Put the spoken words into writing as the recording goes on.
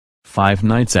Five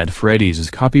Nights at Freddy's is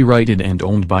copyrighted and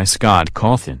owned by Scott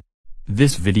Cawthon.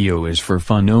 This video is for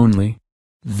fun only.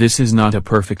 This is not a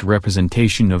perfect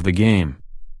representation of the game.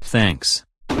 Thanks.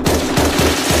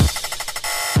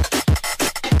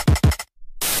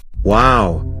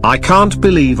 Wow, I can't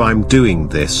believe I'm doing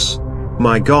this.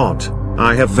 My god,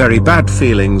 I have very bad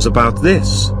feelings about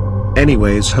this.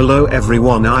 Anyways, hello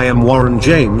everyone, I am Warren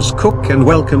James Cook and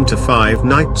welcome to Five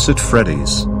Nights at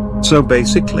Freddy's. So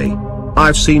basically,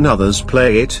 I've seen others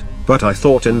play it, but I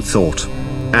thought,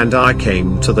 and I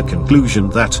came to the conclusion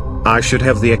that I should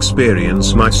have the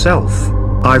experience myself.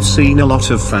 I've seen a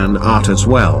lot of fan art as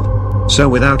well. So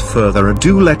without further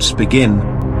ado, let's begin.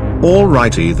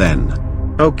 Alrighty then.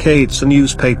 Okay, it's a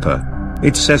newspaper.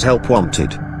 It says help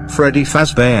wanted. Freddy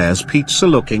Fazbear's Pizza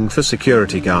looking for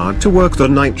security guard to work the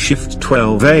night shift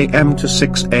 12 AM to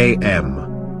 6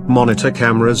 AM. Monitor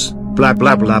cameras, blah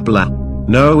blah blah blah.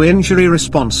 No injury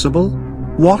responsible?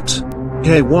 What?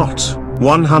 Hey, what?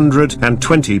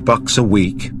 $120 a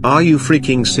week? Are you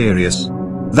freaking serious?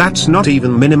 That's not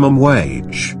even minimum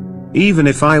wage. Even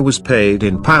if I was paid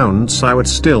in pounds, I would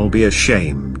still be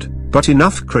ashamed. But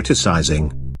enough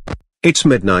criticizing. It's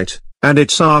midnight, and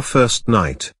it's our first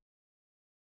night.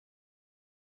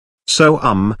 So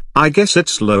I guess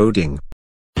it's loading.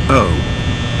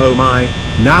 Oh my,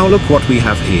 now look what we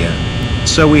have here.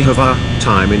 So we have our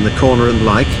time in the corner and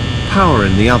power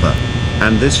in the other.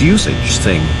 And this usage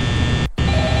thing.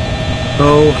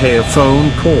 Oh hey, a phone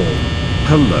call.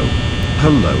 Hello.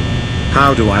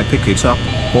 How do I pick it up,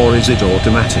 or is it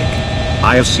automatic?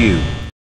 I assume